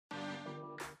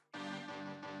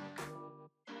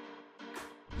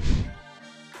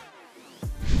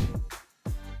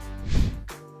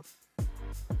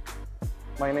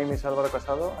My name is Álvaro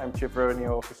Casado. I'm Chief Revenue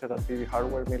Officer at PV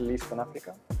Hardware, Middle East and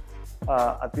Africa.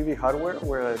 At PV Hardware,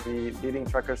 we're the leading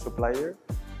tracker supplier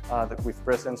with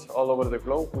presence all over the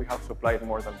globe. We have supplied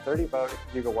more than 35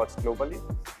 gigawatts globally,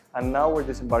 and now we're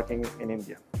disembarking in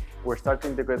India. We're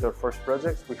starting to get our first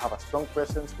projects. We have a strong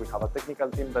presence. We have a technical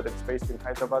team that is based in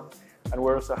Hyderabad, and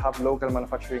we also have local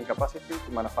manufacturing capacity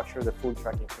to manufacture the full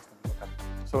tracking system locally.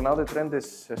 So now the trend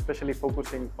is especially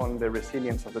focusing on the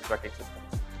resilience of the tracking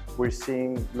systems. We're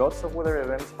seeing lots of weather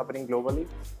events happening globally,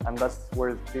 and that's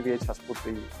where PVH has put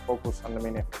the focus on the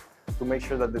main effort, to make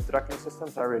sure that the tracking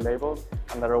systems are reliable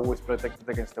and are always protected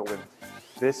against the wind.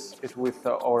 This is with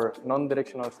our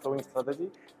non-directional stowing strategy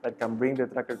that can bring the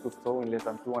tracker to stow in less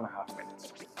than 2.5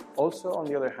 minutes. Also, on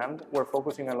the other hand, we're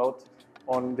focusing a lot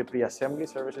on the pre-assembly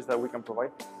services that we can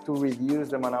provide to reduce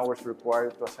the man-hours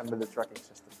required to assemble the tracking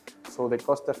system. So the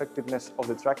cost effectiveness of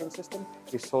the tracking system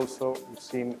is also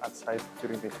seen at site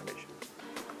during the installation.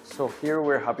 So here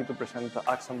we're happy to present the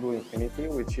Axon Duo Infinity,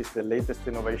 which is the latest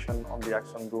innovation on the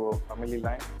Axon Duo family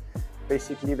line.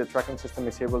 Basically, the tracking system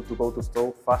is able to go to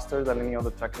stow faster than any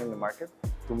other tracking in the market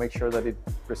to make sure that it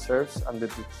preserves and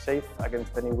that it's safe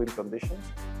against any wind conditions.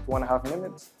 2.5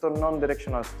 minutes to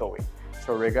non-directional stowing.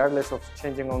 So regardless of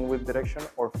changing on wind direction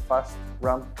or fast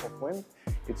ramp of wind,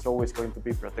 it's always going to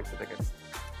be protected against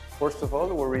it. First of all,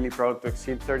 we're really proud to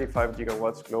exceed 35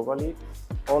 gigawatts globally.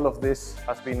 All of this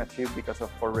has been achieved because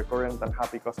of our recurrent and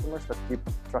happy customers that keep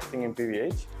trusting in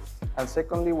PVH. And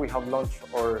secondly, we have launched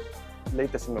our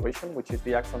latest innovation, which is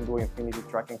the Axon Duo Infinity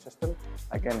tracking system.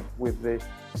 Again, with the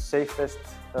safest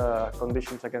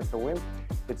conditions against the wind,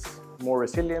 it's more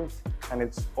resilient and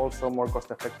it's also more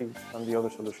cost effective than the other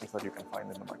solutions that you can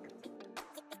find in the market.